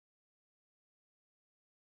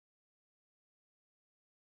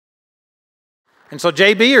And so,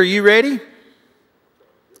 JB, are you ready?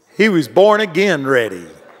 He was born again ready.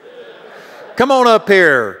 Come on up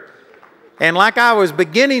here. And like I was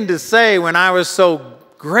beginning to say when I was so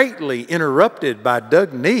greatly interrupted by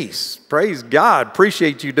Doug Neese, praise God,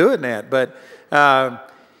 appreciate you doing that. But,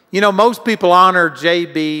 you know, most people honor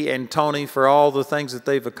JB and Tony for all the things that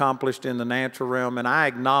they've accomplished in the natural realm, and I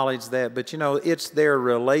acknowledge that. But, you know, it's their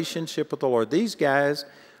relationship with the Lord. These guys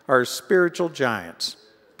are spiritual giants.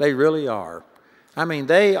 They really are. I mean,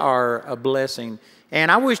 they are a blessing.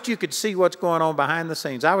 And I wished you could see what's going on behind the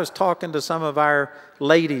scenes. I was talking to some of our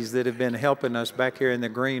ladies that have been helping us back here in the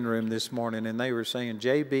green room this morning, and they were saying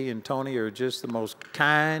JB and Tony are just the most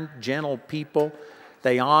kind, gentle people.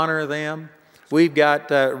 They honor them. We've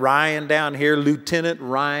got Ryan down here, Lieutenant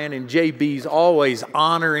Ryan, and JB's always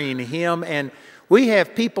honoring him. And we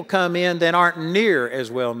have people come in that aren't near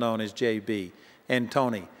as well known as JB and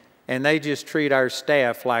Tony. And they just treat our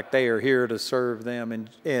staff like they are here to serve them.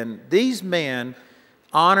 And these men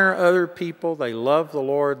honor other people. They love the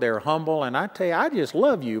Lord. They're humble. And I tell you, I just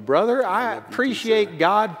love you, brother. I appreciate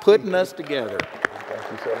God putting us together.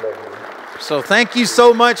 Thank you so much. So thank you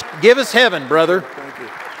so much. Give us heaven, brother. Thank you.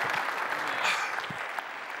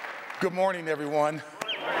 Good morning, everyone.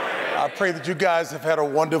 I pray that you guys have had a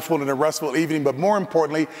wonderful and a restful evening. But more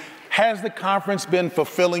importantly, has the conference been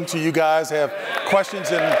fulfilling to you guys? Have questions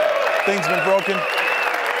and things been broken?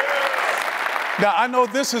 Now, I know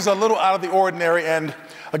this is a little out of the ordinary, and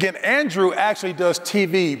again, Andrew actually does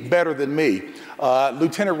TV better than me.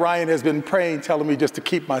 Lieutenant Ryan has been praying, telling me just to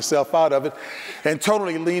keep myself out of it and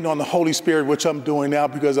totally lean on the Holy Spirit, which I'm doing now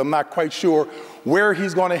because I'm not quite sure where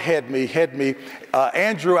he's going to head me.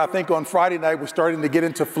 Andrew, I think on Friday night, was starting to get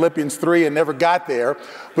into Philippians 3 and never got there,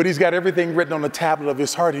 but he's got everything written on the tablet of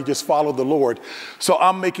his heart. He just followed the Lord. So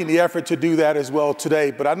I'm making the effort to do that as well today.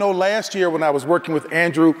 But I know last year when I was working with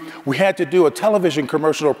Andrew, we had to do a television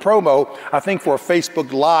commercial or promo, I think for a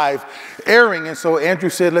Facebook Live airing. And so Andrew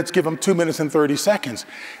said, let's give him 2 minutes and 30 seconds.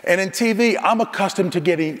 And in TV, I'm accustomed to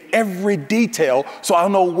getting every detail so I'll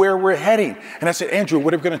know where we're heading. And I said, Andrew,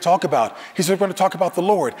 what are we going to talk about? He said, we're going to talk about the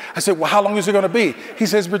Lord. I said, well, how long is it going to be? He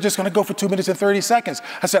says, we're just going to go for 2 minutes and 30 seconds.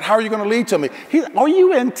 I said, how are you going to lead to me? Are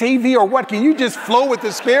you in TV or what? Can you just flow with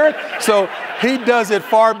the Spirit? So he does it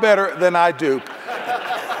far better than I do.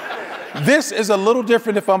 This is a little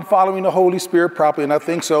different if I'm following the Holy Spirit properly, and I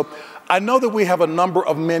think so. I know that we have a number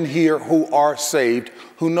of men here who are saved,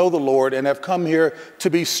 who know the Lord, and have come here to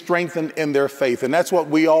be strengthened in their faith. And that's what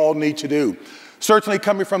we all need to do. Certainly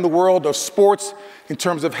coming from the world of sports, in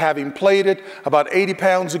terms of having played it about 80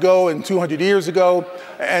 pounds ago and 200 years ago,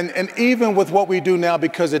 and even with what we do now,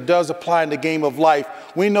 because it does apply in the game of life,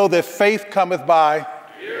 we know that faith cometh by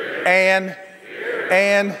and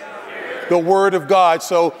the Word of God.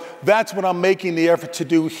 So that's what I'm making the effort to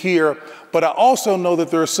do here. But I also know that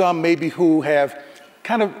there are some maybe who have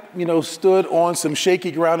kind of, stood on some shaky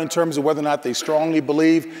ground in terms of whether or not they strongly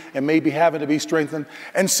believe and maybe having to be strengthened.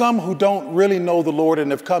 And some who don't really know the Lord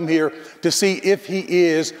and have come here to see if he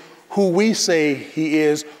is who we say he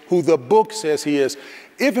is, who the book says he is.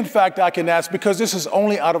 If in fact I can ask, because this is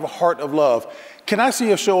only out of a heart of love, can I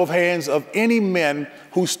see a show of hands of any men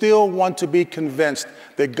who still want to be convinced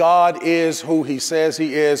that God is who he says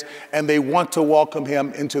he is and they want to welcome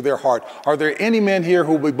him into their heart? Are there any men here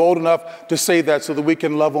who will be bold enough to say that so that we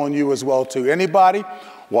can love on you as well too? Anybody?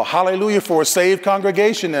 Well, hallelujah for a saved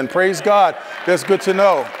congregation, and praise God. That's good to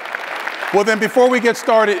know. Well, then before we get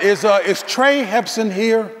started, is Trey Hepson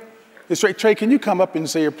here? Trey, can you come up and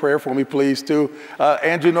say a prayer for me, please, too?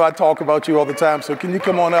 Andrew, I talk about you all the time, so can you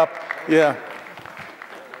come on up? Yeah.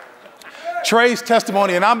 Trey's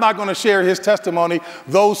testimony, and I'm not going to share his testimony.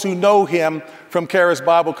 Those who know him from Charis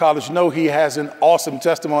Bible College know he has an awesome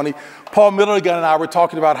testimony. Paul Milligan and I were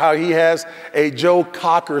talking about how he has a Joe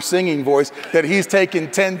Cocker singing voice that he's taken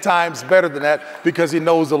 10 times better than that because he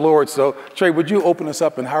knows the Lord. So, Trey, would you open us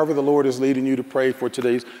up, and however the Lord is leading you to pray for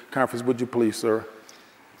today's conference, would you please, sir?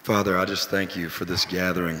 Father, I just thank you for this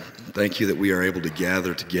gathering. Thank you that we are able to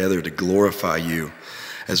gather together to glorify you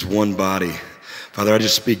as one body. Father, I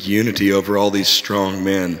just speak unity over all these strong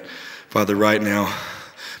men. Father, right now,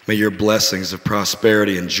 may your blessings of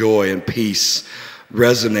prosperity and joy and peace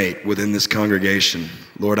resonate within this congregation.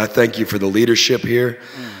 Lord, I thank you for the leadership here.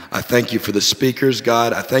 I thank you for the speakers,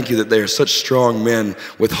 God. I thank you that they are such strong men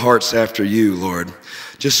with hearts after you, Lord.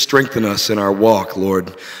 Just strengthen us in our walk,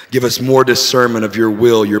 Lord. Give us more discernment of your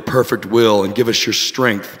will, your perfect will, and give us your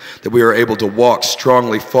strength that we are able to walk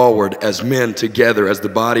strongly forward as men together, as the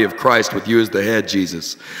body of Christ with you as the head,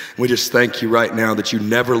 Jesus. And we just thank you right now that you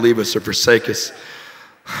never leave us or forsake us,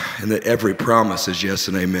 and that every promise is yes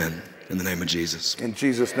and amen. in the name of Jesus. In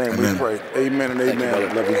Jesus' name Amen. we pray. Amen and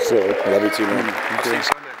amen. Love you, sir. Love you too, man. Okay.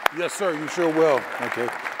 Yes, sir, you sure will. Okay.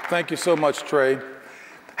 Thank you so much, Trey.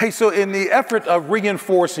 Hey, so in the effort of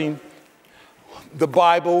reinforcing the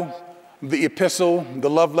Bible, the epistle, the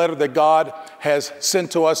love letter that God has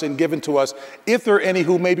sent to us and given to us, if there are any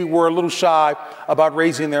who maybe were a little shy about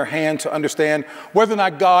raising their hand to understand whether or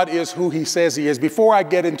not God is who he says he is, before I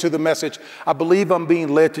get into the message, I believe I'm being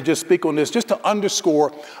led to just speak on this, just to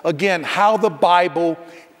underscore again how the Bible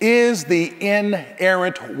is the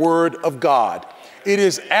inerrant word of God. It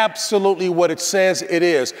is absolutely what it says it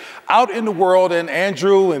is. Out in the world, and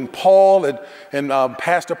Andrew and Paul and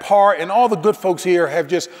Pastor Parr and all the good folks here have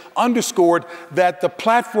just underscored that the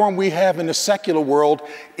platform we have in the secular world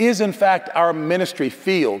is in fact our ministry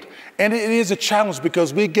field. And it is a challenge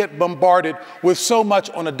because we get bombarded with so much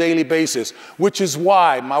on a daily basis, which is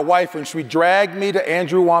why my wife, when she dragged me to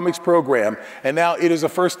Andrew Wommack's program, and now it is the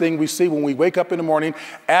first thing we see when we wake up in the morning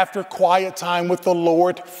after quiet time with the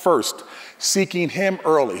Lord first, seeking him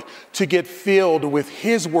early to get filled with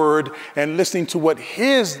his word and listening to what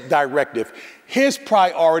his directive, his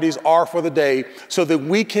priorities are for the day so that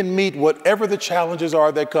we can meet whatever the challenges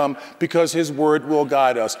are that come because his word will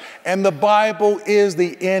guide us. And the Bible is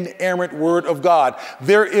the inerrant word of God.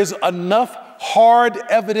 There is enough hard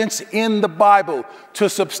evidence in the Bible to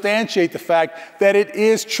substantiate the fact that it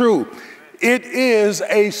is true. It is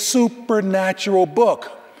a supernatural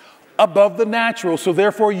book, above the natural. So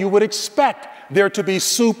therefore you would expect there to be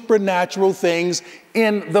supernatural things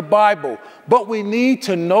in the Bible. But we need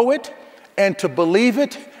to know it and to believe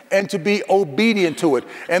it and to be obedient to it.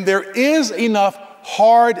 And there is enough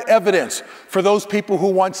hard evidence for those people who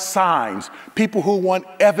want signs, people who want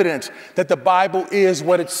evidence that the Bible is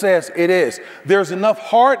what it says it is. There's enough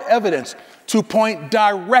hard evidence to point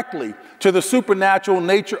directly to the supernatural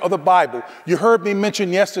nature of the Bible. You heard me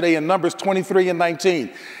mention yesterday in Numbers 23 and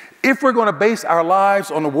 19. If we're going to base our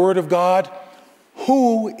lives on the Word of God,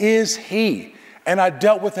 who is he? And I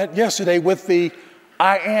dealt with that yesterday with the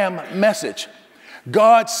I am message.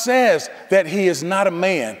 God says that he is not a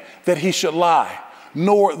man that he should lie,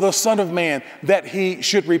 nor the Son of Man that he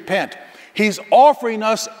should repent. He's offering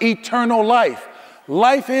us eternal life.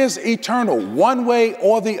 Life is eternal, one way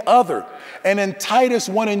or the other. And in Titus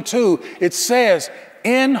 1 and 2, it says,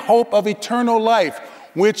 in hope of eternal life,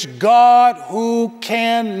 which God who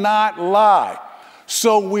cannot lie.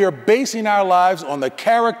 So we are basing our lives on the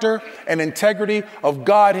character and integrity of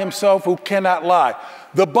God himself who cannot lie.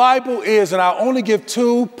 The Bible is, and I'll only give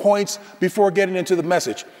 2 points before getting into the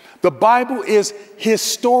message. The Bible is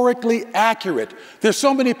historically accurate. There's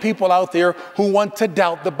so many people out there who want to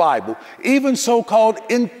doubt the Bible, even so-called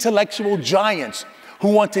intellectual giants who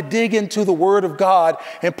want to dig into the Word of God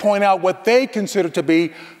and point out what they consider to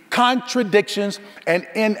be contradictions and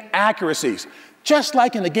inaccuracies. Just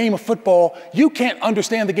like in the game of football, you can't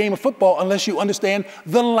understand the game of football unless you understand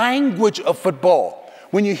the language of football.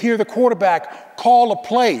 When you hear the quarterback call a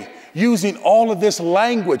play using all of this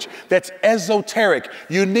language that's esoteric,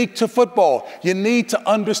 unique to football, you need to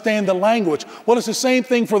understand the language. Well, it's the same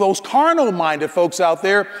thing for those carnal-minded folks out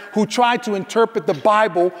there who try to interpret the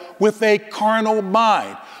Bible with a carnal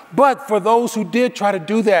mind. But for those who did try to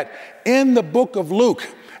do that, in the book of Luke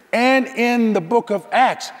and in the book of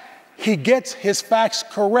Acts, he gets his facts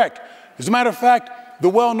correct. As a matter of fact, the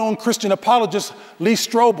well-known Christian apologist Lee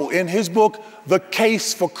Strobel, in his book, The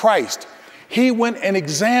Case for Christ, he went and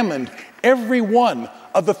examined every one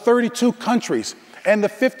of the 32 countries and the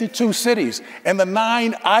 52 cities and the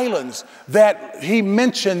 9 islands that he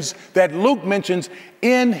mentions, that Luke mentions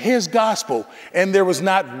in his gospel. And there was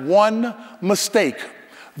not one mistake.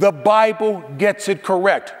 The Bible gets it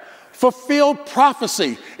correct. Fulfilled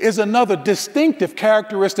prophecy is another distinctive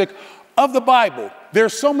characteristic of the Bible.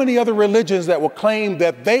 There's so many other religions that will claim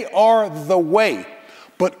that they are the way,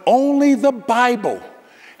 but only the Bible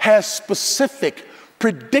has specific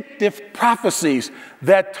predictive prophecies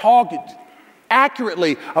that talk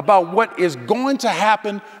accurately about what is going to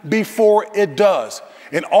happen before it does.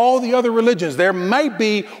 In all the other religions, there may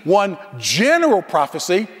be one general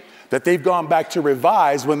prophecy that they've gone back to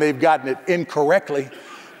revise when they've gotten it incorrectly.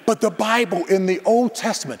 But the Bible in the Old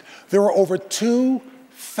Testament, there are over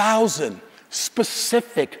 2,000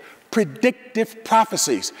 specific predictive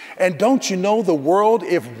prophecies. And don't you know the world,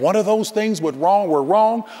 if one of those things were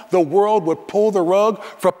wrong, the world would pull the rug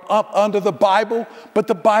from up under the Bible, but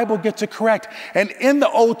the Bible gets it correct. And in the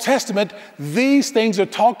Old Testament, these things are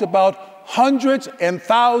talked about hundreds and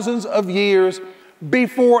thousands of years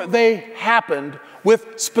before they happened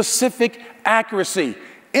with specific accuracy.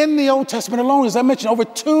 In the Old Testament alone, as I mentioned, over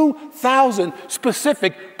 2,000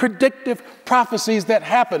 specific predictive prophecies that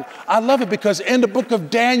happen. I love it because in the book of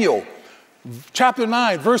Daniel, chapter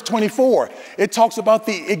 9, verse 24, it talks about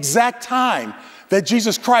the exact time that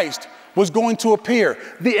Jesus Christ was going to appear.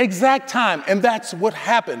 The exact time, and that's what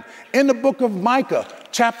happened. In the book of Micah,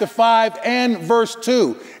 chapter 5 and verse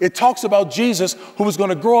 2, it talks about Jesus who was going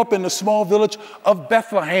to grow up in the small village of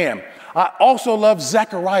Bethlehem. I also love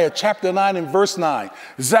Zechariah chapter 9 and verse 9,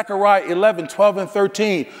 Zechariah 11, 12, and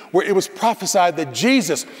 13, where it was prophesied that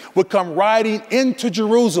Jesus would come riding into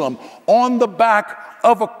Jerusalem on the back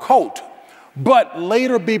of a colt, but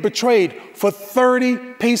later be betrayed for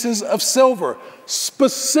 30 pieces of silver.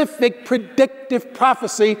 Specific predictive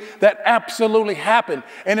prophecy that absolutely happened.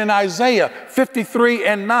 And in Isaiah 53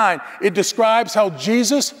 and 9, it describes how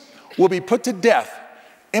Jesus will be put to death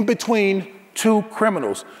in between two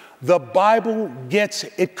criminals. The Bible gets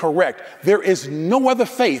it correct. There is no other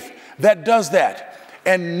faith that does that.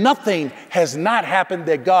 And nothing has not happened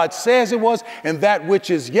that God says it was, and that which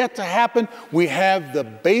is yet to happen, we have the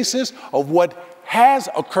basis of what has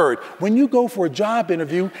occurred. When you go for a job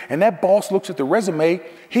interview and that boss looks at the resume,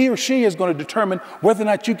 he or she is going to determine whether or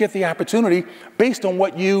not you get the opportunity based on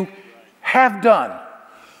what you have done.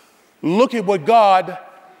 Look at what God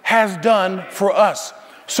has done for us.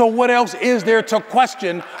 So what else is there to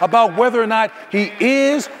question about whether or not he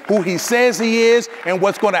is who he says he is, and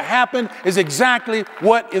what's going to happen is exactly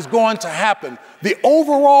what is going to happen. The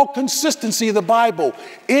overall consistency of the Bible,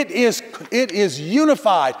 it is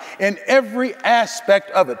unified in every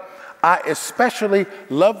aspect of it. I especially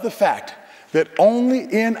love the fact that only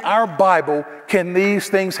in our Bible can these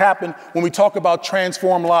things happen when we talk about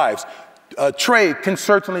transformed lives. Trade can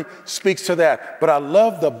certainly speak to that, but I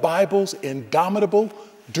love the Bible's indomitable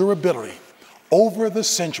durability. Over the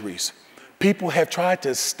centuries, people have tried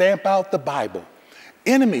to stamp out the Bible.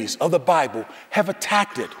 Enemies of the Bible have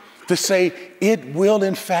attacked it to say it will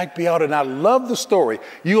in fact be out. And I love the story.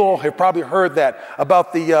 You all have probably heard that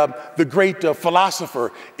about the great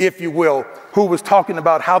philosopher, if you will, who was talking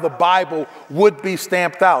about how the Bible would be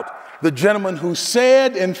stamped out. The gentleman who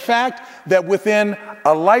said, in fact, that within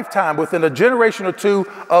a lifetime, within a generation or two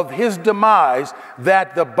of his demise,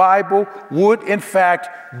 that the Bible would in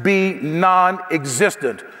fact be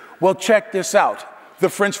non-existent. Well, check this out. The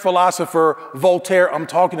French philosopher Voltaire I'm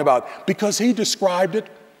talking about, because he described it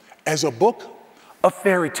as a book of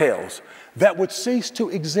fairy tales that would cease to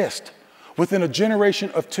exist within a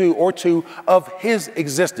generation or two of his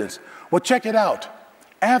existence. Well, check it out.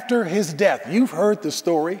 After his death, you've heard the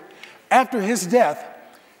story. After his death,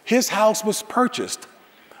 his house was purchased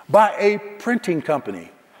by a printing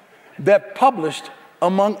company that published,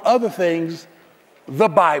 among other things, the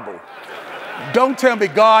Bible. Don't tell me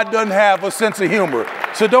God doesn't have a sense of humor,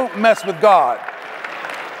 so don't mess with God.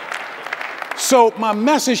 So my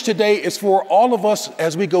message today is for all of us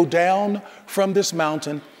as we go down from this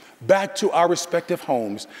mountain back to our respective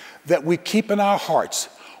homes, that we keep in our hearts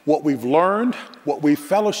what we've learned, what we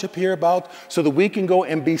fellowship here about, so that we can go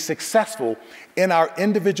and be successful in our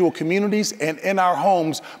individual communities and in our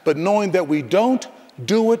homes, but knowing that we don't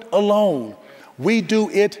do it alone. We do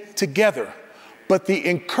it together. But the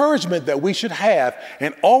encouragement that we should have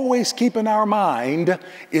and always keep in our mind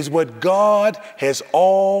is what God has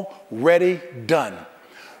already done.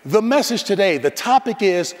 The message today, the topic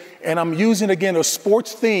is, and I'm using again a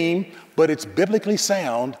sports theme, but it's biblically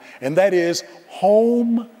sound, and that is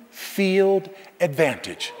home field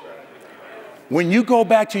advantage. When you go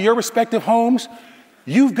back to your respective homes,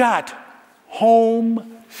 you've got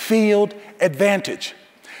home field advantage.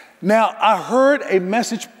 Now, I heard a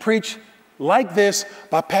message preached like this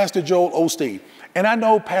by Pastor Joel Osteen. And I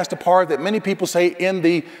know, Pastor Parr, that many people say in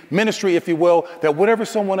the ministry, if you will, that whatever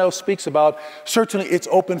someone else speaks about, certainly it's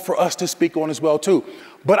open for us to speak on as well, too.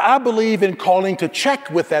 But I believe in calling to check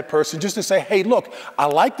with that person just to say, hey, look, I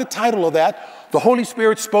like the title of that. The Holy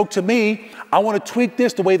Spirit spoke to me. I want to tweak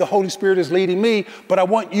this the way the Holy Spirit is leading me, but I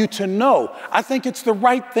want you to know, I think it's the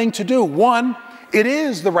right thing to do. One, it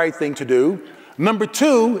is the right thing to do. Number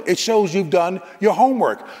two, it shows you've done your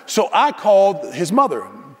homework. So I called his mother,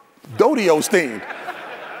 Dodie Osteen.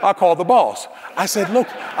 I called the boss. I said, look,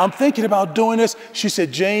 I'm thinking about doing this. She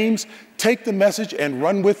said, James, take the message and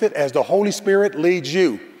run with it as the Holy Spirit leads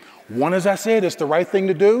you. One, as I said, it's the right thing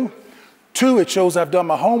to do. Two, it shows I've done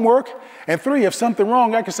my homework. And three, if something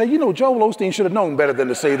wrong, I can say, Joel Osteen should have known better than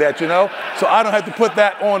to say that, So I don't have to put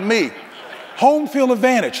that on me. Home field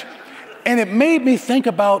advantage. And it made me think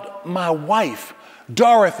about my wife,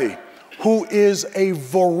 Dorothy, who is a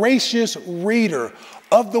voracious reader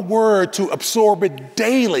of the word to absorb it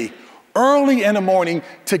daily, early in the morning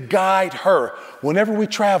to guide her whenever we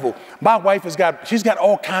travel. My wife she's got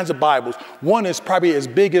all kinds of Bibles. One is probably as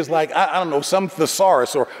big as like, I don't know, some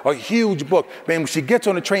thesaurus or a huge book. Man, when she gets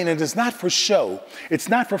on the train, and it's not for show, it's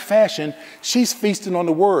not for fashion, she's feasting on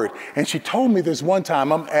the Word. And she told me this one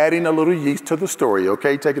time, I'm adding a little yeast to the story,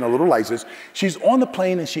 okay, taking a little license. She's on the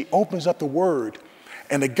plane and she opens up the Word.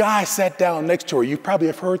 And the guy sat down next to her. You probably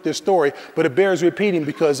have heard this story, but it bears repeating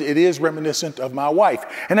because it is reminiscent of my wife.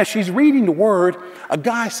 And as she's reading the Word, a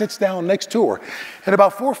guy sits down next to her. And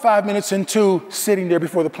about 4 or 5 minutes into sitting there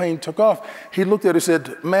before the plane took off, he looked at her and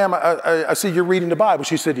said, "Ma'am, I see you're reading the Bible."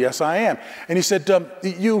 She said, "Yes, I am." And he said,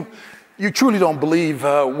 you truly don't believe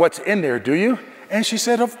what's in there, do you?" And she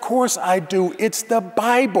said, "Of course I do. It's the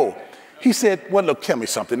Bible." He said, "Well, look, tell me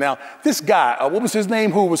something. Now, this guy, what was his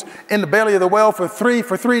name, who was in the belly of the whale for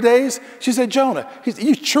three days?" She said, "Jonah." He said,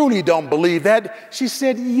 "You truly don't believe that?" She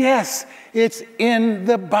said, "Yes, it's in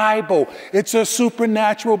the Bible. It's a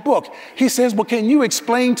supernatural book." He says, "Well, can you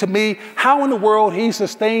explain to me how in the world he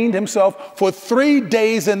sustained himself for 3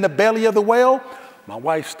 days in the belly of the whale?" My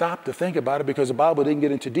wife stopped to think about it because the Bible didn't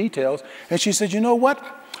get into details. And she said, "You know what?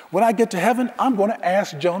 When I get to heaven, I'm going to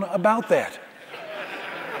ask Jonah about that."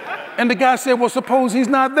 And the guy said, "Well, suppose he's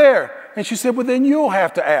not there." And she said, "Well, then you'll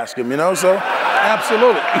have to ask him, so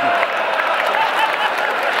absolutely."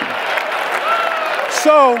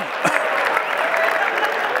 So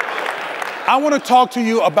I want to talk to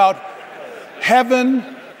you about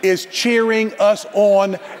heaven is cheering us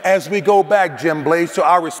on as we go back, Jim Blaze, to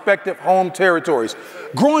our respective home territories.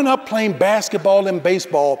 Growing up playing basketball and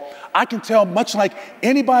baseball, I can tell, much like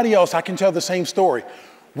anybody else, I can tell the same story.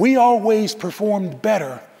 We always performed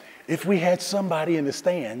better if we had somebody in the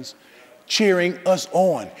stands cheering us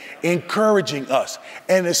on, encouraging us,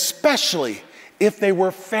 and especially if they were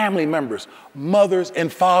family members, mothers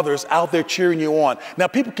and fathers out there cheering you on. Now,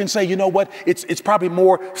 people can say, you know what, it's probably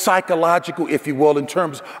more psychological, if you will, in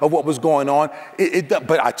terms of what was going on.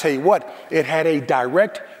 But I tell you what, it had a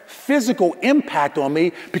direct physical impact on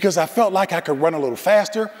me because I felt like I could run a little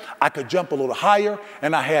faster, I could jump a little higher,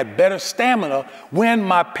 and I had better stamina when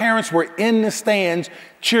my parents were in the stands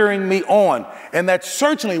cheering me on. And that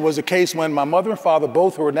certainly was the case when my mother and father,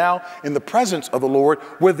 both who are now in the presence of the Lord,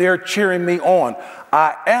 were there cheering me on.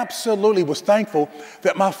 I absolutely was thankful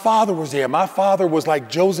that my father was there. My father was like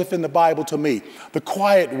Joseph in the Bible to me, the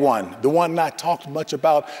quiet one, the one not talked much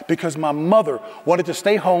about because my mother wanted to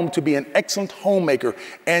stay home to be an excellent homemaker,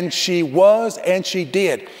 and she was and she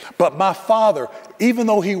did. But my father, even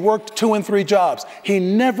though he worked 2 and 3 jobs, he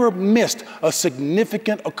never missed a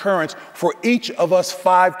significant occurrence for each of us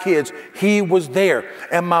 5 kids. He was there.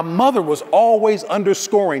 And my mother was always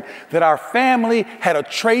underscoring that our family had a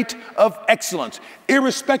trait of excellence,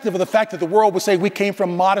 irrespective of the fact that the world would say we came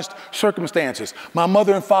from modest circumstances. My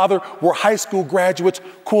mother and father were high school graduates,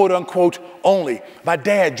 quote unquote, only. My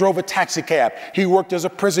dad drove a taxi cab. He worked as a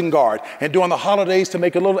prison guard. And during the holidays, to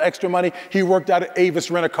make a little extra money, he worked out at Avis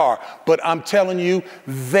Rent-A-Car. But I'm telling you,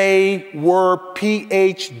 they were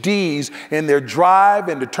PhDs in their drive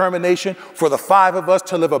and determination for the 5 of us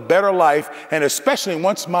to live a better life. And especially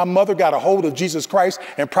once my mother got a hold of Jesus Christ,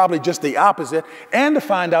 and probably just the opposite, and to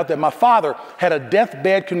find out that my father had a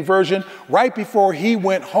deathbed conversion right before he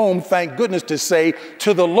went home, thank goodness to say,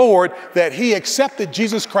 to the Lord, that he accepted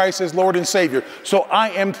Jesus Christ as Lord and Savior. So I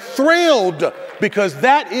am thrilled because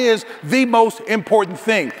that is the most important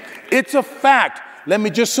thing. It's a fact. Let me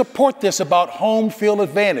just support this about home field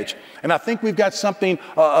advantage. And I think we've got something,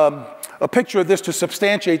 a picture of this to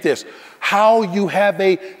substantiate this. How you have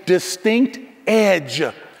a distinct edge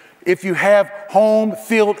if you have home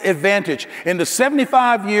field advantage. In the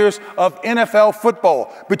 75 years of NFL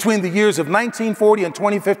football, between the years of 1940 and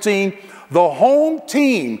 2015, the home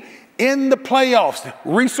team in the playoffs,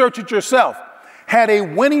 research it yourself, had a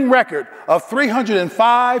winning record of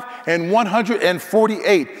 305 and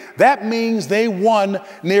 148. That means they won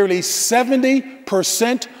nearly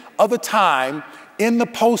 70% of the time in the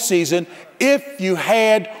postseason if you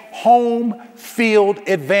had home field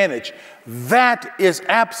advantage. That is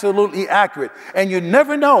absolutely accurate. And you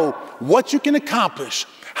never know what you can accomplish,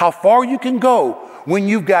 how far you can go when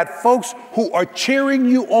you've got folks who are cheering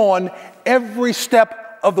you on every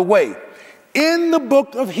step of the way. In the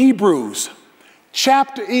book of Hebrews,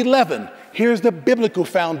 chapter 11, here's the biblical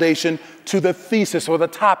foundation to the thesis or the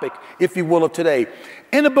topic, if you will, of today.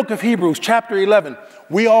 In the book of Hebrews, chapter 11,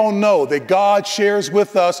 we all know that God shares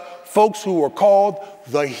with us folks who are called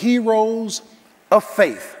the heroes of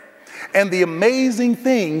faith, and the amazing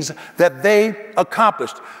things that they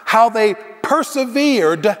accomplished, how they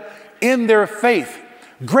persevered in their faith.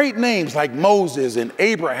 Great names like Moses and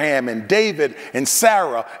Abraham and David and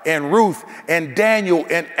Sarah and Ruth and Daniel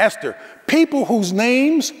and Esther. People whose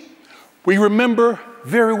names we remember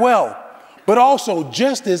very well. But also,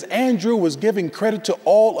 just as Andrew was giving credit to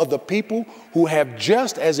all of the people who have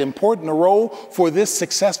just as important a role for this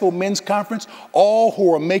successful men's conference, all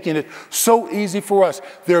who are making it so easy for us.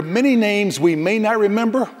 There are many names we may not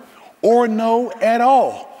remember or know at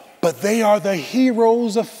all, but they are the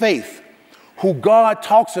heroes of faith who God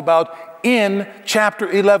talks about in chapter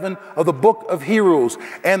 11 of the book of Hebrews.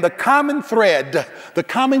 And the common thread, the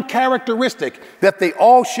common characteristic that they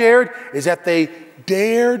all shared is that they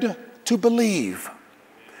dared to believe.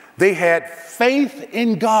 They had faith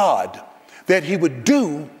in God that he would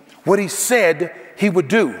do what he said he would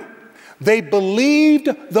do. They believed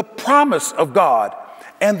the promise of God,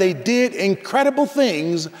 and they did incredible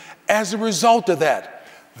things as a result of that.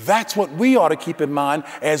 That's what we ought to keep in mind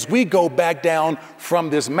as we go back down from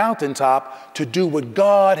this mountaintop to do what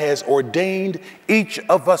God has ordained each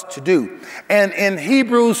of us to do. And in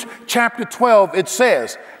Hebrews chapter 12, it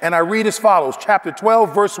says, and I read as follows, chapter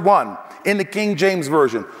 12, verse 1 in the King James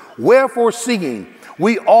Version, "Wherefore seeing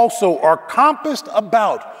we also are compassed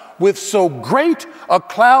about with so great a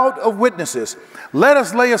cloud of witnesses, let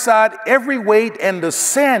us lay aside every weight and the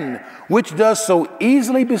sin which does so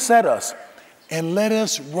easily beset us, and let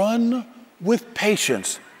us run with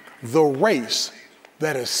patience the race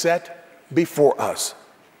that is set before us."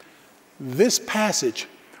 This passage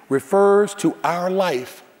refers to our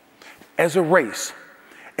life as a race,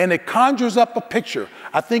 and it conjures up a picture.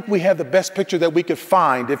 I think we have the best picture that we could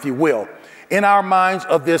find, if you will, in our minds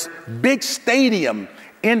of this big stadium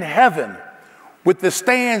in heaven with the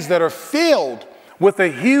stands that are filled with a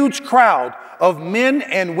huge crowd of men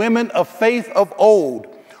and women of faith of old,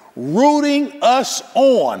 rooting us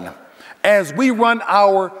on as we run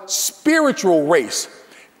our spiritual race,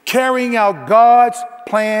 carrying out God's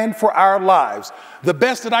plan for our lives. The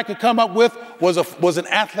best that I could come up with was an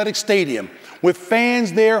athletic stadium with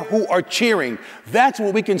fans there who are cheering. That's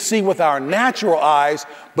what we can see with our natural eyes,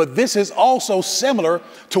 but this is also similar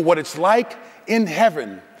to what it's like in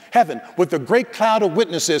heaven with the great cloud of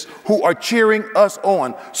witnesses who are cheering us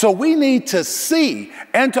on. So we need to see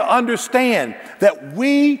and to understand that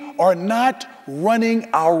we are not running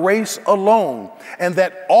our race alone, and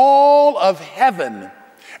that all of heaven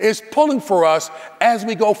is pulling for us as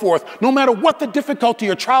we go forth. No matter what the difficulty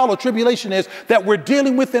or trial or tribulation is that we're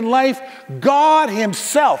dealing with in life, God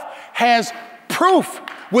himself has proof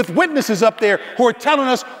with witnesses up there who are telling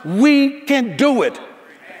us we can do it.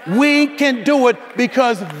 We can do it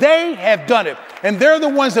because they have done it. And they're the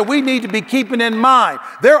ones that we need to be keeping in mind.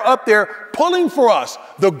 They're up there pulling for us,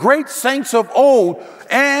 the great saints of old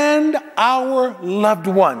and our loved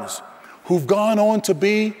ones who've gone on to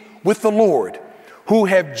be with the Lord, who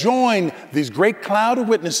have joined these great cloud of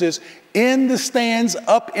witnesses in the stands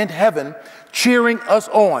up in heaven, cheering us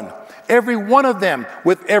on. Every one of them,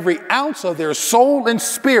 with every ounce of their soul and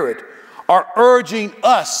spirit, are urging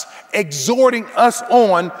us, exhorting us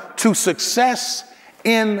on to success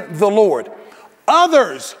in the Lord.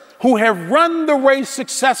 Others who have run the race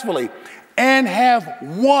successfully and have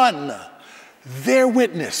won, their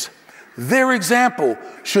witness, their example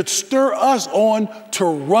should stir us on to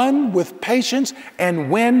run with patience and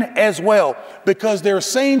win as well, because they're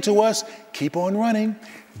saying to us, keep on running,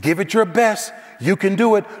 give it your best, you can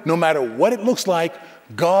do it. No matter what it looks like,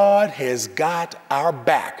 God has got our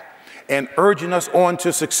back and urging us on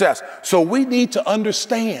to success. So we need to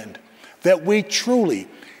understand that we truly,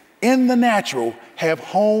 in the natural, have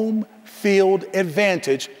home field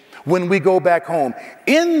advantage when we go back home.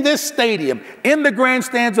 In this stadium, in the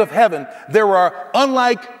grandstands of heaven, there are,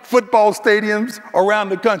 unlike football stadiums around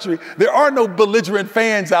the country, there are no belligerent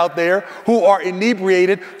fans out there who are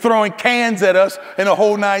inebriated, throwing cans at us in a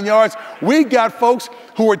whole 9 yards. We got folks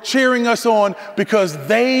who are cheering us on because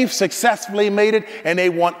they've successfully made it and they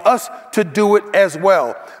want us to do it as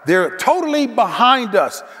well. They're totally behind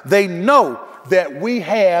us. They know that we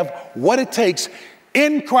have what it takes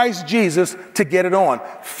in Christ Jesus to get it on.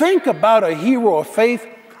 Think about a hero of faith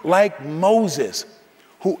like Moses,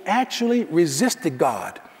 who actually resisted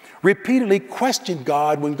God, repeatedly questioned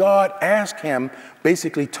God when God asked him,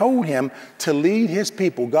 basically told him to lead his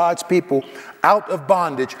people, God's people, out of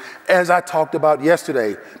bondage, as I talked about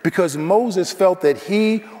yesterday, because Moses felt that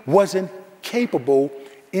he wasn't capable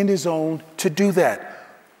in his own to do that.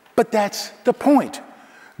 But that's the point.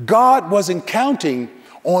 God wasn't counting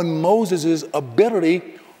on Moses'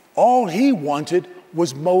 ability. All he wanted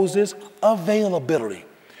was Moses' availability.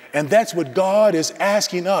 And that's what God is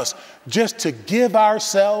asking us, just to give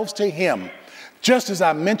ourselves to him, Just as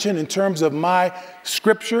I mentioned in terms of my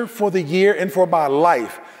scripture for the year and for my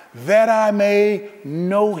life, that I may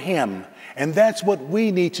know him. And that's what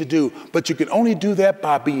we need to do. But you can only do that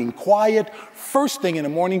by being quiet first thing in the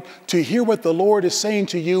morning to hear what the Lord is saying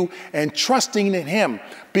to you and trusting in him,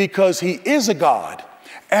 because he is a God.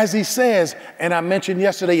 As he says, and I mentioned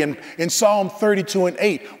yesterday in Psalm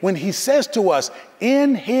 32:8, when he says to us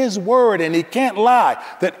in his word, and he can't lie,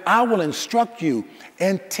 that I will instruct you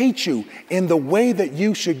and teach you in the way that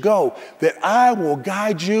you should go, that I will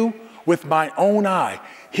guide you with my own eye.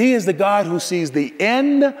 He is the God who sees the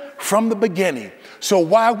end from the beginning. So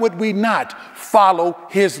why would we not follow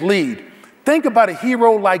his lead? Think about a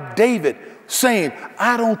hero like David saying,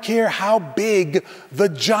 I don't care how big the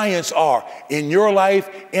giants are in your life,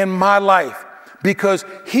 in my life, because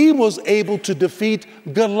he was able to defeat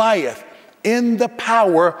Goliath in the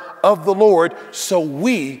power of the Lord, so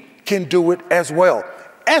we can do it as well.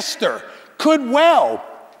 Esther could well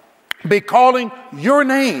be calling your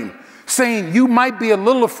name, saying you might be a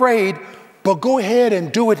little afraid, but go ahead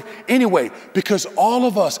and do it anyway, because all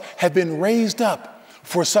of us have been raised up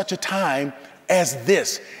for such a time as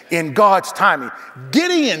this in God's timing.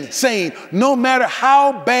 Gideon saying, no matter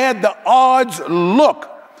how bad the odds look,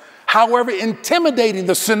 however intimidating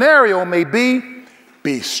the scenario may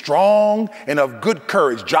be strong and of good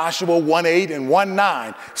courage. Joshua 1:8 and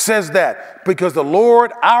 1:9 says that, because the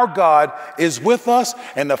Lord our God is with us.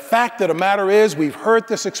 And the fact of the matter is, we've heard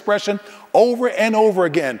this expression over and over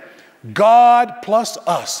again, God plus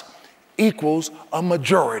us equals a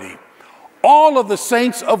majority. All of the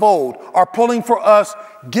saints of old are pulling for us,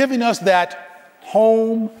 giving us that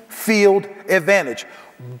home field advantage.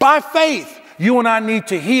 By faith, you and I need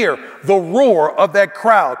to hear the roar of that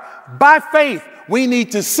crowd. By faith, we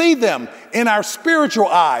need to see them in our spiritual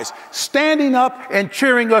eyes, standing up and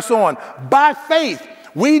cheering us on. By faith,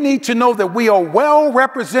 we need to know that we are well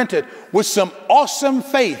represented with some awesome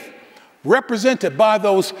faith, represented by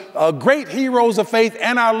those great heroes of faith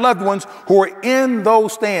and our loved ones who are in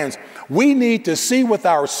those stands. We need to see with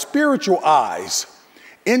our spiritual eyes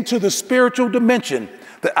into the spiritual dimension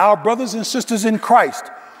that our brothers and sisters in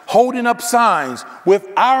Christ holding up signs with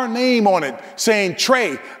our name on it saying,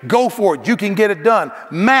 Trey, go for it. You can get it done.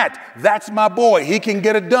 Matt, that's my boy. He can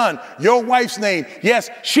get it done. Your wife's name, yes,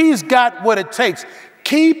 she's got what it takes.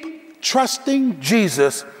 Keep trusting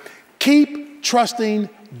Jesus. Keep trusting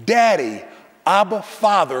Daddy, Abba,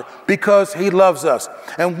 Father, because he loves us.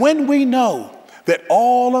 And when we know that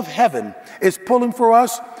all of heaven is pulling for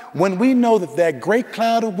us, when we know that that great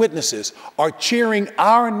cloud of witnesses are cheering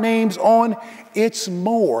our names on, it's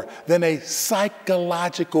more than a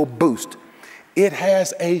psychological boost. It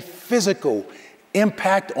has a physical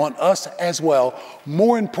impact on us as well.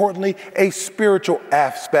 More importantly, a spiritual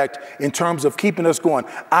aspect in terms of keeping us going.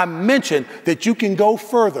 I mentioned that you can go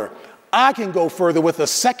further. I can go further with a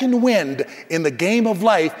second wind in the game of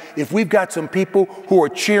life if we've got some people who are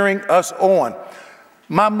cheering us on.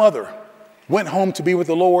 My mother went home to be with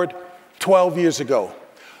the Lord 12 years ago.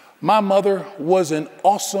 My mother was an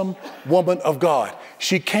awesome woman of God.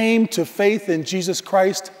 She came to faith in Jesus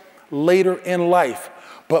Christ later in life.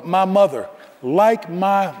 But my mother, like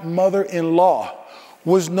my mother-in-law,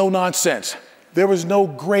 was no nonsense. There was no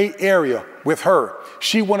gray area with her.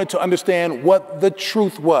 She wanted to understand what the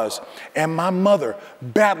truth was. And my mother,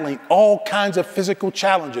 battling all kinds of physical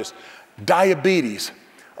challenges, diabetes,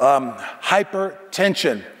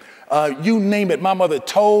 hypertension, you name it. My mother,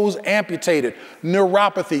 toes amputated,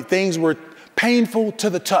 neuropathy, things were painful to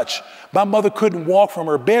the touch. My mother couldn't walk from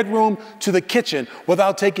her bedroom to the kitchen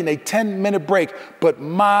without taking a 10-minute break, but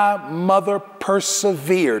my mother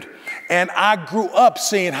persevered. And I grew up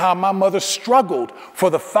seeing how my mother struggled for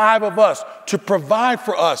the 5 of us to provide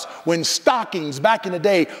for us when stockings back in the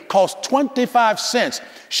day cost 25 cents.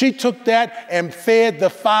 She took that and fed the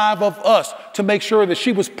 5 of us to make sure that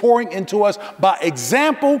she was pouring into us by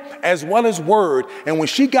example as well as word. And when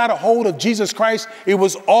she got a hold of Jesus Christ, it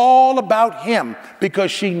was all about him,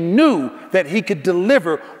 because she knew that he could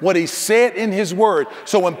deliver what he said in his word.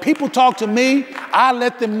 So when people talk to me, I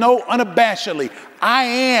let them know unabashedly, I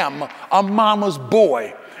am a mama's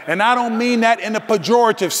boy. And I don't mean that in a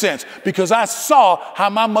pejorative sense, because I saw how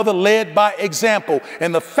my mother led by example.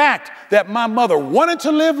 And the fact that my mother wanted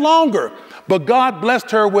to live longer, but God blessed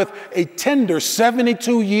her with a tender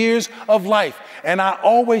 72 years of life. And I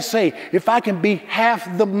always say, if I can be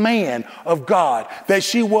half the man of God that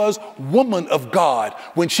she was, woman of God,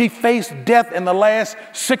 when she faced death in the last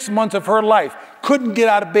 6 months of her life, couldn't get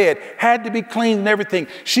out of bed, had to be cleaned and everything.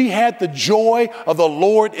 She had the joy of the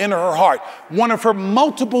Lord in her heart. One of her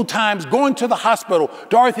multiple times going to the hospital,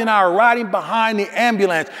 Dorothy and I are riding behind the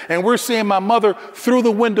ambulance, and we're seeing my mother through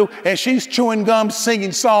the window, and she's chewing gum,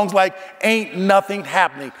 singing songs like Ain't Nothing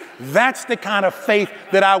Happening. That's the kind of faith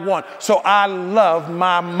that I want. So I love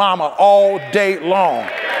my mama all day long.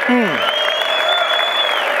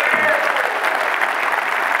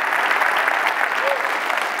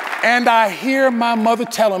 And I hear my mother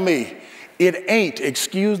telling me, it ain't,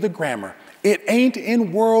 excuse the grammar, it ain't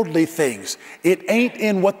in worldly things. It ain't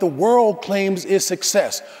in what the world claims is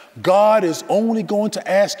success. God is only going to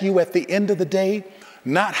ask you at the end of the day,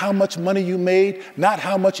 not how much money you made, not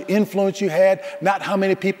how much influence you had, not how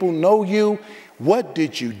many people know you. What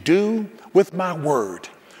did you do with my word?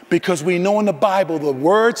 Because we know in the Bible, the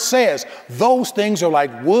word says those things are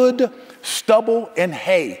like wood, stubble, and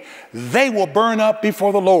hay. They will burn up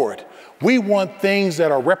before the Lord. We want things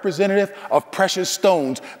that are representative of precious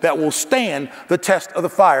stones that will stand the test of the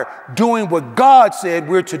fire, doing what God said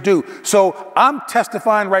we're to do. So I'm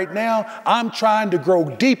testifying right now, I'm trying to grow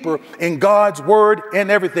deeper in God's word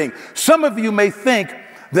and everything. Some of you may think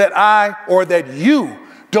that that you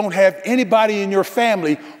don't have anybody in your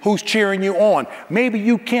family who's cheering you on. Maybe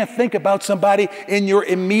you can't think about somebody in your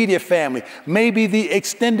immediate family, maybe the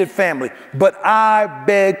extended family, but I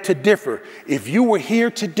beg to differ. If you were here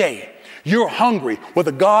today, you're hungry with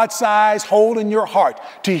a God-sized hole in your heart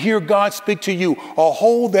to hear God speak to you, a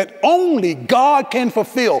hole that only God can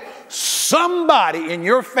fulfill. Somebody in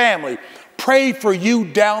your family prayed for you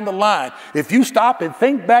down the line. If you stop and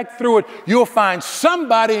think back through it, you'll find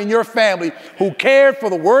somebody in your family who cared for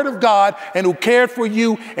the word of God and who cared for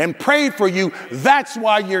you and prayed for you. That's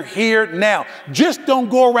why you're here now. Just don't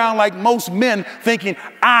go around like most men thinking,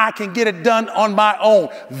 I can get it done on my own.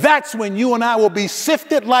 That's when you and I will be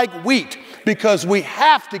sifted like wheat, because we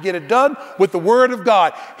have to get it done with the word of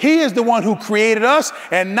God. He is the one who created us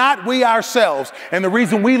and not we ourselves. And the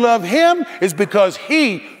reason we love him is because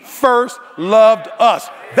he first loved us.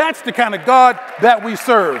 That's the kind of God that we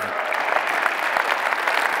serve.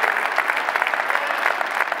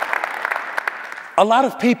 A lot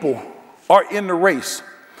of people are in the race,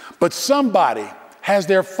 but somebody has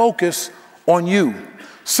their focus on you.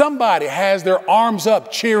 Somebody has their arms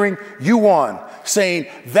up cheering you on, saying,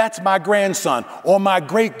 that's my grandson, or my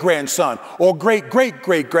great-grandson, or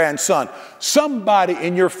great-great-great-grandson. Somebody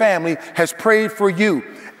in your family has prayed for you,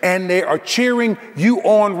 and they are cheering you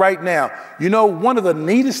on right now. You know, one of the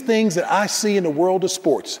neatest things that I see in the world of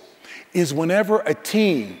sports is whenever a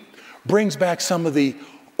team brings back some of the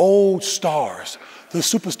old stars, the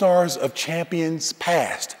superstars of champions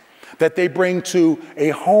past, that they bring to a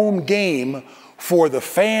home game for the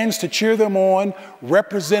fans to cheer them on,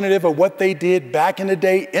 representative of what they did back in the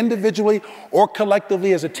day, individually or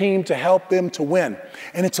collectively as a team, to help them to win.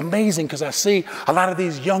 And it's amazing because I see a lot of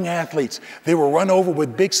these young athletes, they will run over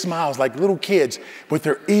with big smiles like little kids with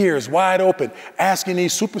their ears wide open, asking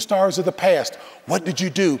these superstars of the past, what did you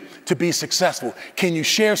do to be successful? Can you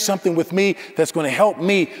share something with me that's going to help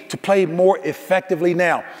me to play more effectively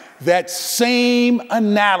now? That same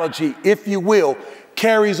analogy, if you will,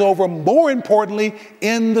 carries over, more importantly,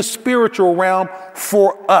 in the spiritual realm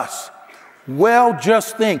for us. Well,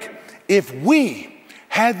 just think, if we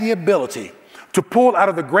had the ability to pull out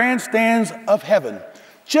of the grandstands of heaven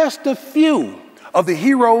just a few of the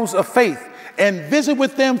heroes of faith and visit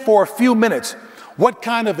with them for a few minutes, what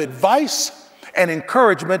kind of advice and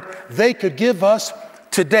encouragement they could give us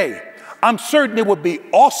today. I'm certain it would be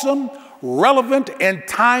awesome, relevant, and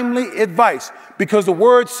timely advice, because the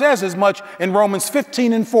word says as much in Romans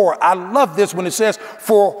 15:4. I love this when it says,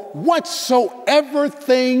 for whatsoever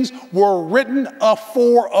things were written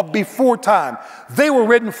before time, they were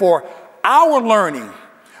written for our learning,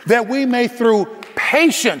 that we may through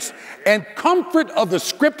patience and comfort of the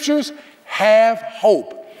scriptures have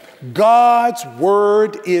hope. God's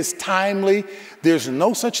word is timely. There's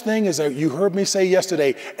no such thing as, you heard me say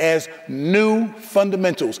yesterday, as new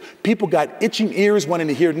fundamentals. People got itching ears wanting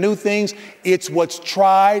to hear new things. It's what's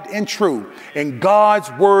tried and true. And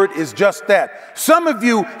God's word is just that. Some of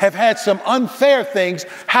you have had some unfair things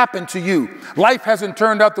happen to you. Life hasn't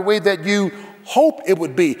turned out the way that you hope it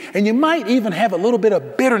would be. And you might even have a little bit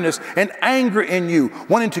of bitterness and anger in you,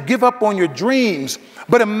 wanting to give up on your dreams.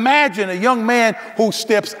 But imagine a young man who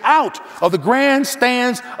steps out of the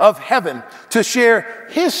grandstands of heaven to share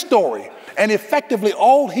his story. And effectively,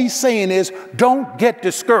 all he's saying is, don't get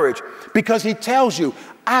discouraged, because he tells you,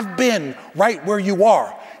 I've been right where you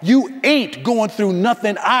are. You ain't going through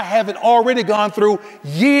nothing I haven't already gone through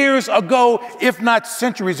years ago, if not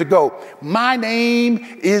centuries ago. My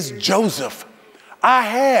name is Joseph. I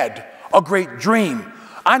had a great dream.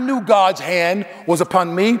 I knew God's hand was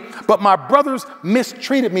upon me, but my brothers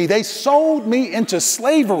mistreated me. They sold me into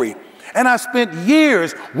slavery. And I spent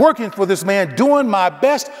years working for this man, doing my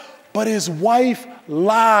best, but his wife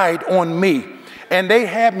lied on me, and they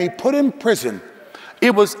had me put in prison.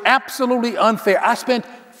 It was absolutely unfair. I spent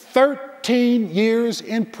 13 years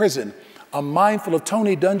in prison. I'm mindful of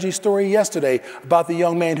Tony Dungy's story yesterday about the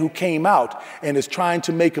young man who came out and is trying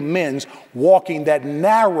to make amends, walking that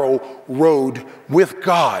narrow road with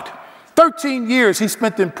God. 13 years he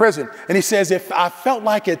spent in prison, and he says, if I felt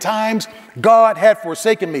like at times God had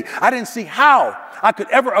forsaken me, I didn't see how I could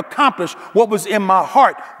ever accomplish what was in my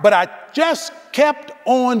heart, but I just kept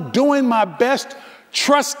on doing my best,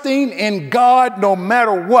 trusting in God no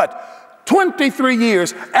matter what. 23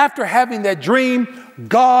 years after having that dream,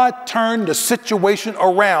 God turned the situation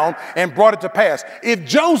around and brought it to pass. If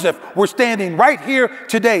Joseph were standing right here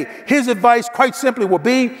today, his advice quite simply would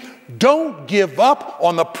be, don't give up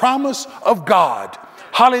on the promise of God.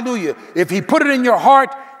 Hallelujah. If he put it in your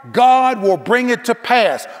heart, God will bring it to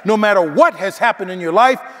pass. No matter what has happened in your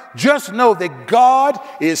life, just know that God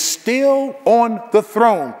is still on the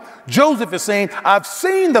throne. Joseph is saying, I've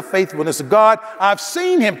seen the faithfulness of God. I've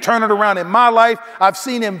seen him turn it around in my life. I've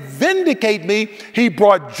seen him vindicate me. He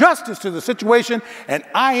brought justice to the situation, and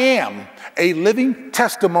I am a living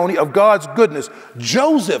testimony of God's goodness.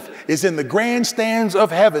 Joseph is in the grandstands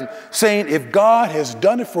of heaven saying, if God has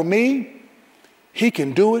done it for me, he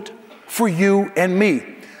can do it for you and me.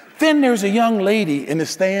 Then there's a young lady in the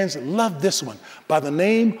stands, love this one, by the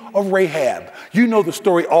name of Rahab. You know the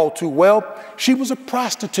story all too well. She was a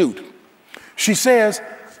prostitute. She says,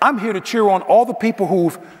 I'm here to cheer on all the people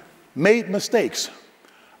who've made mistakes.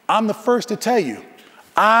 I'm the first to tell you,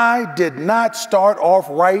 I did not start off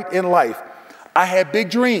right in life. I had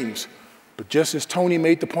big dreams. But just as Tony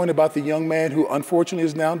made the point about the young man who unfortunately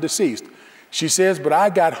is now deceased, she says, but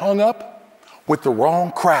I got hung up with the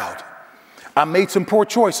wrong crowd. I made some poor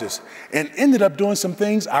choices and ended up doing some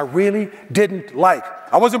things I really didn't like.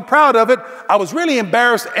 I wasn't proud of it. I was really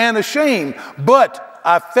embarrassed and ashamed, but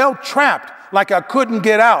I felt trapped like I couldn't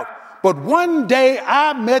get out. But one day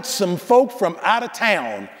I met some folk from out of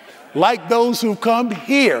town, like those who come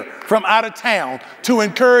here from out of town to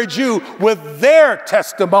encourage you with their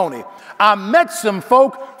testimony. I met some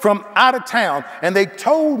folk from out of town, and they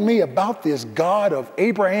told me about this God of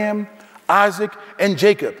Abraham, Isaac, and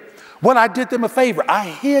Jacob. Well, I did them a favor. I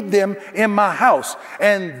hid them in my house,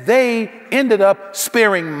 and they ended up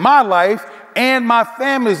sparing my life and my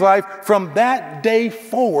family's life. From that day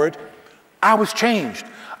forward, I was changed.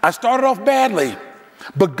 I started off badly,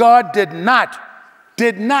 but God did not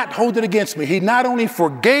hold it against me. He not only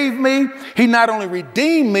forgave me, he not only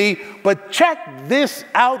redeemed me, but check this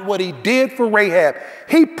out what he did for Rahab.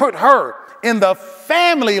 He put her in the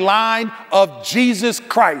family line of Jesus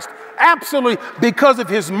Christ. Absolutely, because of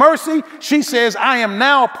his mercy, she says, I am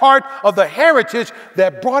now a part of the heritage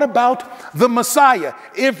that brought about the Messiah.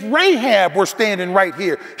 If Rahab were standing right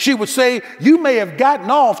here, she would say, you may have gotten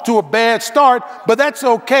off to a bad start, but that's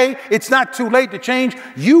okay. It's not too late to change.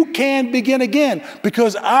 You can begin again,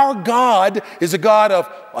 because our God is a God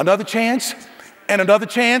of another chance and another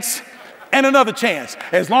chance and another chance.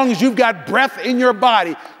 As long as you've got breath in your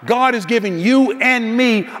body, God is giving you and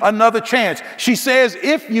me another chance. She says,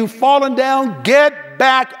 if you've fallen down, get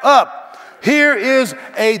back up. There is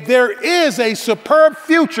a superb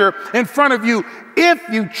future in front of you if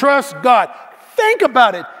you trust God. Think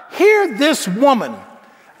about it. Hear this woman,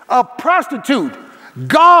 a prostitute.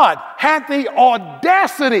 God had the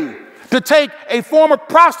audacity to take a former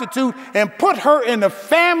prostitute and put her in the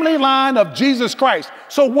family line of Jesus Christ.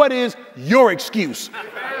 So what is your excuse?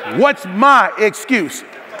 What's my excuse?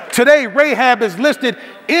 Today, Rahab is listed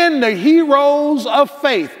in the heroes of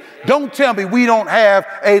faith. Don't tell me we don't have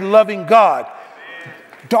a loving God.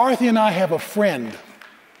 Dorothy and I have a friend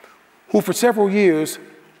who for several years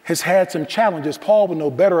has had some challenges. Paul would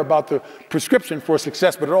know better about the prescription for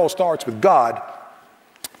success, but it all starts with God.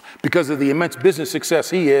 Because of the immense business success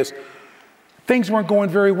he is, things weren't going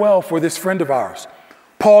very well for this friend of ours.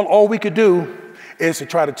 Paul, all we could do is to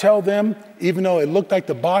try to tell them, even though it looked like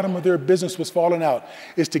the bottom of their business was falling out,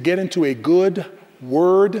 is to get into a good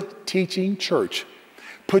word teaching church.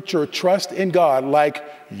 Put your trust in God, like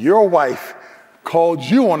your wife called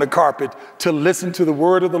you on the carpet to listen to the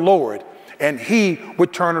word of the Lord, and he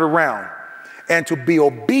would turn it around, and to be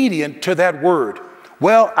obedient to that word.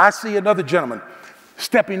 Well, I see another gentleman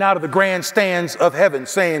stepping out of the grandstands of heaven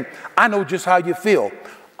saying, I know just how you feel.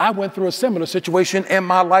 I went through a similar situation in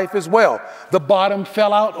my life as well. The bottom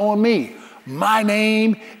fell out on me. My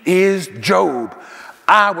name is Job.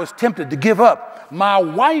 I was tempted to give up. My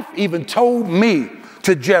wife even told me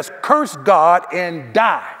to just curse God and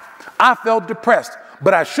die. I felt depressed,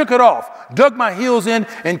 but I shook it off, dug my heels in,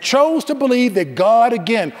 and chose to believe that God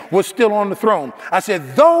again was still on the throne. I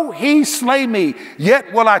said, though he slay me,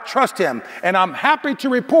 yet will I trust him. And I'm happy to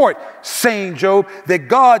report, saying Job, that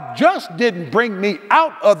God just didn't bring me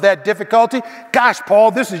out of that difficulty. Gosh, Paul,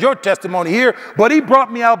 this is your testimony here, but he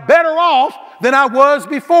brought me out better off than I was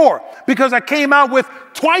before, because I came out with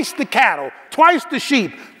twice the cattle, twice the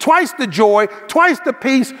sheep, twice the joy, twice the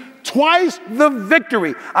peace, twice the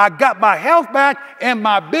victory. I got my health back and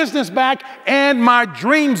my business back and my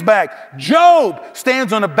dreams back. Job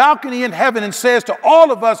stands on a balcony in heaven and says to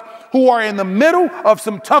all of us who are in the middle of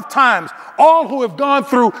some tough times, all who have gone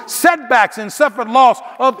through setbacks and suffered loss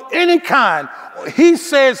of any kind, he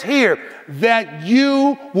says here that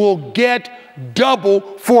you will get double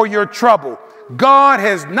for your trouble. God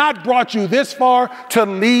has not brought you this far to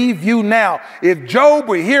leave you now. If Job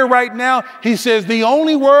were here right now, he says, the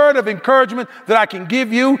only word of encouragement that I can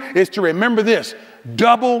give you is to remember this: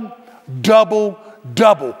 double, double,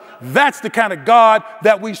 double. That's the kind of God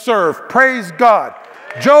that we serve. Praise God.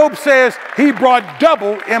 Job says he brought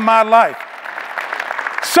double in my life.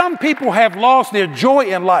 Some people have lost their joy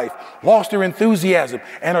in life, lost their enthusiasm,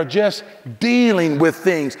 and are just dealing with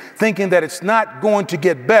things, thinking that it's not going to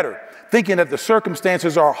get better, thinking that the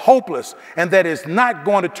circumstances are hopeless and that it's not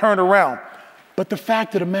going to turn around. But the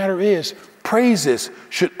fact of the matter is, praises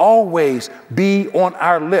should always be on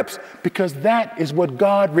our lips, because that is what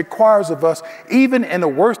God requires of us. Even in the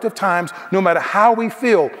worst of times, no matter how we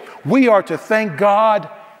feel, we are to thank God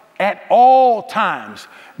at all times,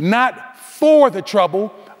 not for the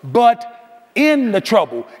trouble, but in the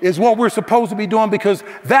trouble is what we're supposed to be doing, because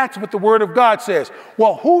that's what the Word of God says.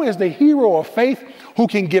 Well, who is the hero of faith who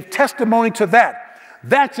can give testimony to that?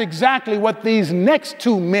 That's exactly what these next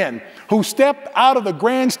two men who stepped out of the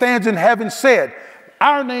grandstands in heaven said.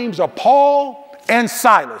 Our names are Paul and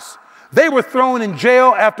Silas. They were thrown in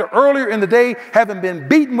jail after earlier in the day having been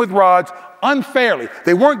beaten with rods unfairly.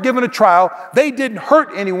 They weren't given a trial. They didn't hurt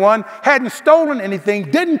anyone, hadn't stolen anything,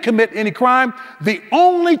 didn't commit any crime. The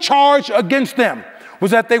only charge against them was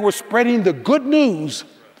that they were spreading the good news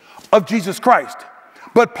of Jesus Christ.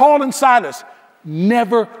 But Paul and Silas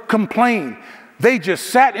never complained. They just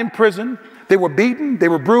sat in prison. They were beaten, they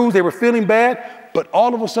were bruised, they were feeling bad, but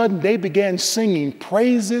all of a sudden they began singing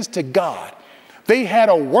praises to God. They had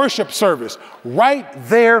a worship service right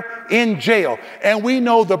there in jail. And we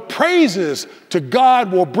know the praises to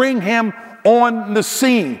God will bring him on the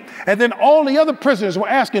scene. And then all the other prisoners were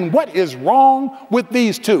asking, what is wrong with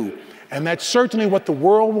these two? And that's certainly what the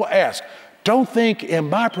world will ask. Don't think in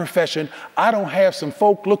my profession, I don't have some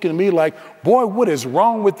folk looking at me like, boy, what is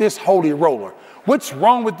wrong with this holy roller? What's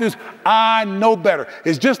wrong with this? I know better.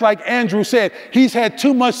 It's just like Andrew said, he's had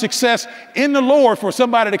too much success in the Lord for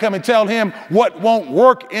somebody to come and tell him what won't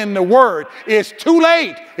work in the Word. It's too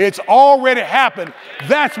late. It's already happened.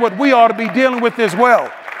 That's what we ought to be dealing with as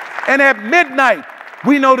well. And at midnight,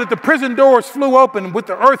 we know that the prison doors flew open with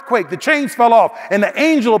the earthquake. The chains fell off and the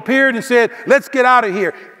angel appeared and said, let's get out of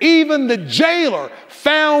here. Even the jailer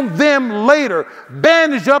found them later,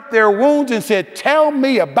 bandaged up their wounds and said, tell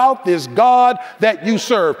me about this God that you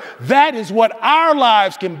serve. That is what our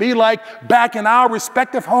lives can be like back in our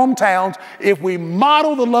respective hometowns if we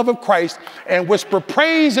model the love of Christ and whisper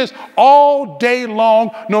praises all day long,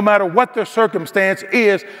 no matter what the circumstance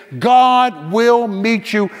is. God will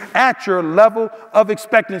meet you at your level of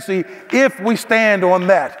expectancy if we stand on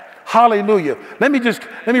that. Hallelujah. Let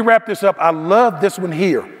me wrap this up. I love this one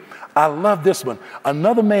here. I love this one.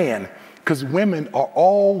 Another man, because women are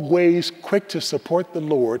always quick to support the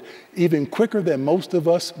Lord, even quicker than most of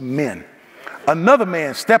us men. Another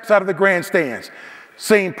man steps out of the grandstands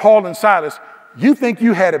saying, Paul and Silas, you think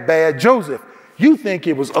you had it bad. Joseph, you think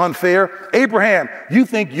it was unfair. Abraham, you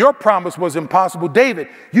think your promise was impossible. David,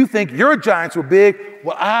 you think your giants were big.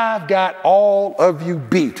 Well, I've got all of you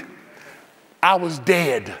beat. I was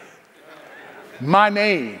dead. My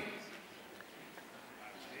name.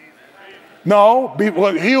 No,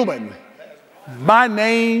 human. My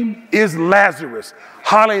name is Lazarus.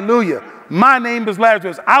 Hallelujah. My name is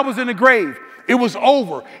Lazarus. I was in the grave. It was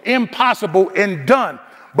over, impossible and done.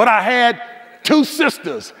 But I had two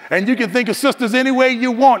sisters, and you can think of sisters any way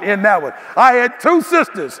you want in that one. I had two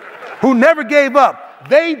sisters who never gave up.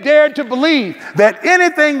 They dared to believe that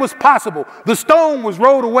anything was possible. The stone was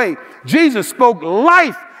rolled away. Jesus spoke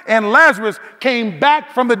life, and Lazarus came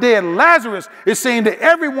back from the dead. Lazarus is saying to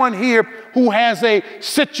everyone here who has a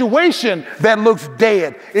situation that looks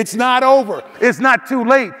dead, it's not over. It's not too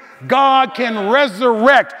late. God can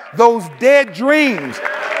resurrect those dead dreams.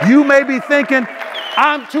 You may be thinking,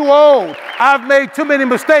 I'm too old. I've made too many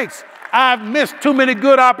mistakes. I've missed too many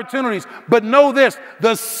good opportunities. But know this,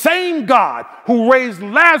 the same God who raised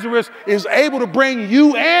Lazarus is able to bring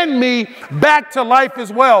you and me back to life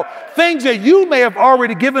as well. Things that you may have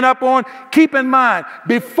already given up on, keep in mind,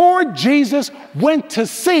 before Jesus went to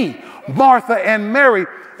see Martha and Mary,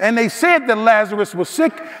 and they said that Lazarus was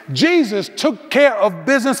sick, Jesus took care of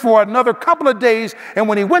business for another couple of days. And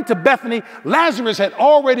when he went to Bethany, Lazarus had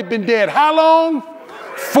already been dead. How long?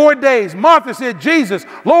 4 days. Martha said, Jesus,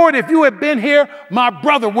 Lord, if you had been here, my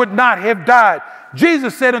brother would not have died.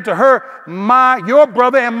 Jesus said unto her, your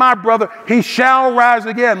brother and my brother, he shall rise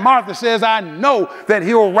again. Martha says, I know that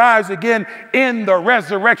he'll rise again in the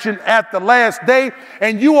resurrection at the last day.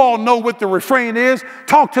 And you all know what the refrain is.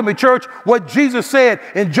 Talk to me, church. What Jesus said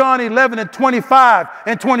in John 11 and 25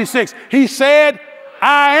 and 26. He said,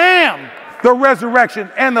 I am the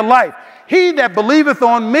resurrection and the life. He that believeth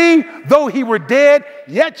on me, though he were dead,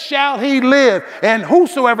 yet shall he live. And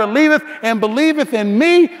whosoever liveth and believeth in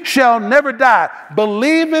me shall never die.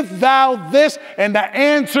 Believeth thou this? And the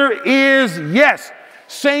answer is yes.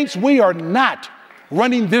 Saints, we are not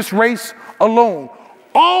running this race alone.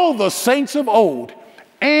 All the saints of old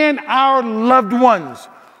and our loved ones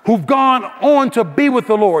who've gone on to be with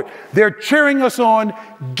the Lord, they're cheering us on,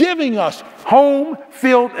 giving us home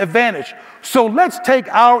field advantage. So let's take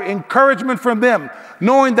our encouragement from them,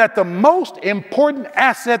 knowing that the most important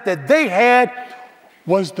asset that they had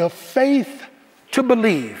was the faith to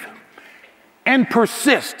believe and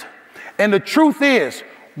persist. And the truth is,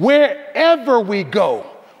 wherever we go,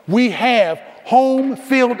 we have home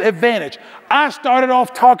field advantage. I started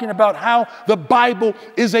off talking about how the Bible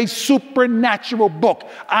is a supernatural book.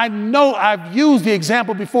 I know I've used the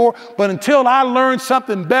example before, but until I learn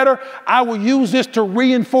something better, I will use this to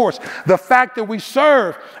reinforce the fact that we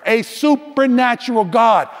serve a supernatural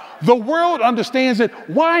God. The world understands it.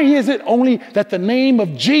 Why is it only that the name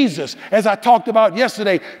of Jesus, as I talked about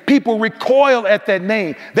yesterday, people recoil at that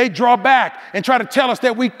name? They draw back and try to tell us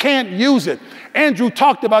that we can't use it. Andrew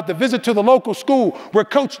talked about the visit to the local school where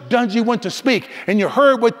Coach Dungy went to speak, and you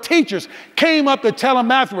heard what teachers came up to tell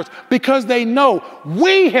him afterwards, because they know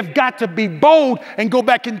we have got to be bold and go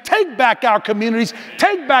back and take back our communities,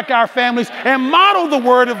 take back our families, and model the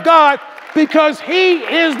Word of God, because he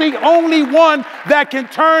is the only one that can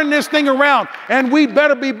turn this thing around. And we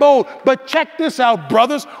better be bold. But check this out,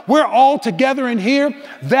 brothers. We're all together in here.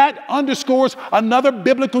 That underscores another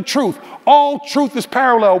biblical truth. All truth is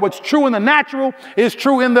parallel. What's true in the natural is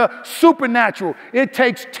true in the supernatural. It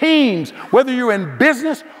takes teams, whether you're in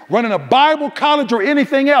business, running a Bible college, or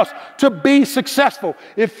anything else, to be successful.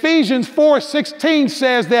 Ephesians 4:16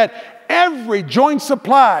 says that every joint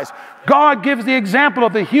supplies. God gives the example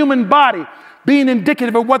of the human body being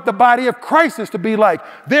indicative of what the body of Christ is to be like.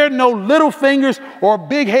 There are no little fingers or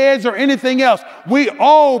big heads or anything else. We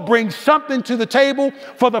all bring something to the table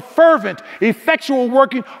for the fervent, effectual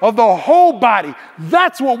working of the whole body.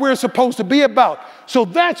 That's what we're supposed to be about. So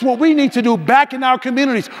that's what we need to do back in our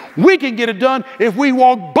communities. We can get it done if we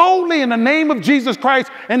walk boldly in the name of Jesus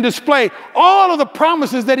Christ and display all of the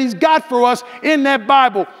promises that he's got for us in that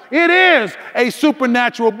Bible. It is a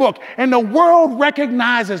supernatural book, and the world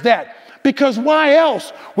recognizes that. Because why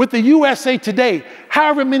else with the USA Today,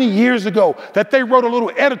 however many years ago, that they wrote a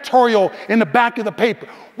little editorial in the back of the paper,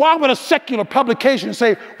 why would a secular publication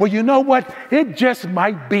say, well, you know what? It just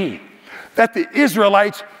might be that the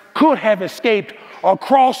Israelites could have escaped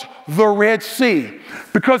across the Red Sea,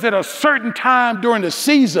 because at a certain time during the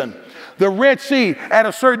season, the Red Sea at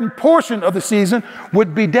a certain portion of the season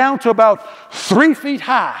would be down to about 3 feet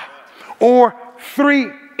high or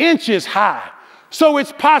 3 inches high. So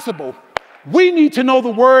it's possible. We need to know the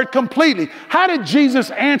word completely. How did Jesus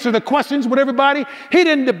answer the questions with everybody? He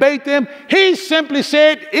didn't debate them. He simply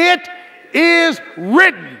said, it is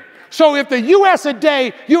written. So if the USA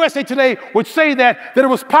Today would say that it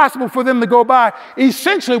was possible for them to go by,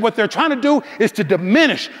 essentially what they're trying to do is to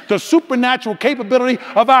diminish the supernatural capability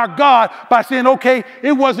of our God by saying, okay,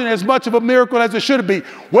 it wasn't as much of a miracle as it should be.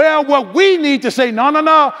 Well, what we need to say,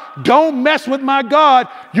 no, don't mess with my God.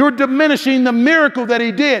 You're diminishing the miracle that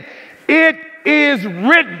he did. It is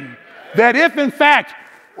written that if, in fact,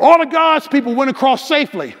 all of God's people went across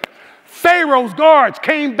safely, Pharaoh's guards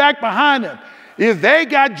came back behind them. If they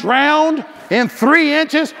got drowned in 3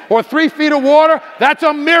 inches or 3 feet of water, that's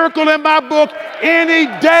a miracle in my book any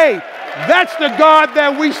day. That's the God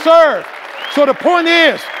that we serve. So the point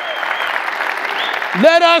is,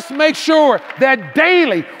 let us make sure that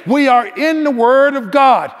daily we are in the Word of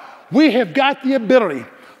God. We have got the ability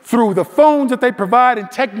through the phones that they provide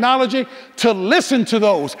and technology to listen to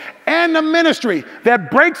those, and the ministry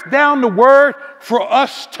that breaks down the word for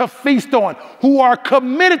us to feast on, who are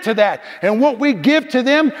committed to that. And what we give to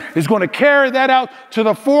them is going to carry that out to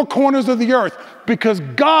the four corners of the earth, because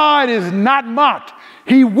God is not mocked.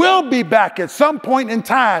 He will be back at some point in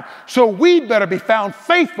time, so we better be found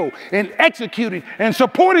faithful in executing and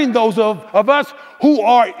supporting those of us who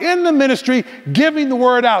are in the ministry, giving the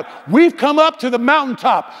word out. We've come up to the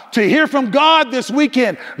mountaintop to hear from God this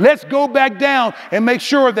weekend. Let's go back down and make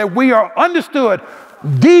sure that we are understood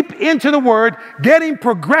deep into the word, getting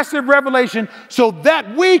progressive revelation so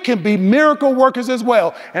that we can be miracle workers as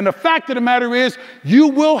well. And the fact of the matter is, you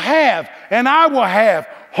will have, and I will have,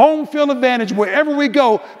 home field advantage wherever we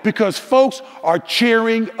go, because folks are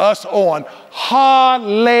cheering us on.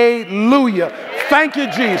 Hallelujah. Thank you,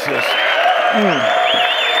 Jesus.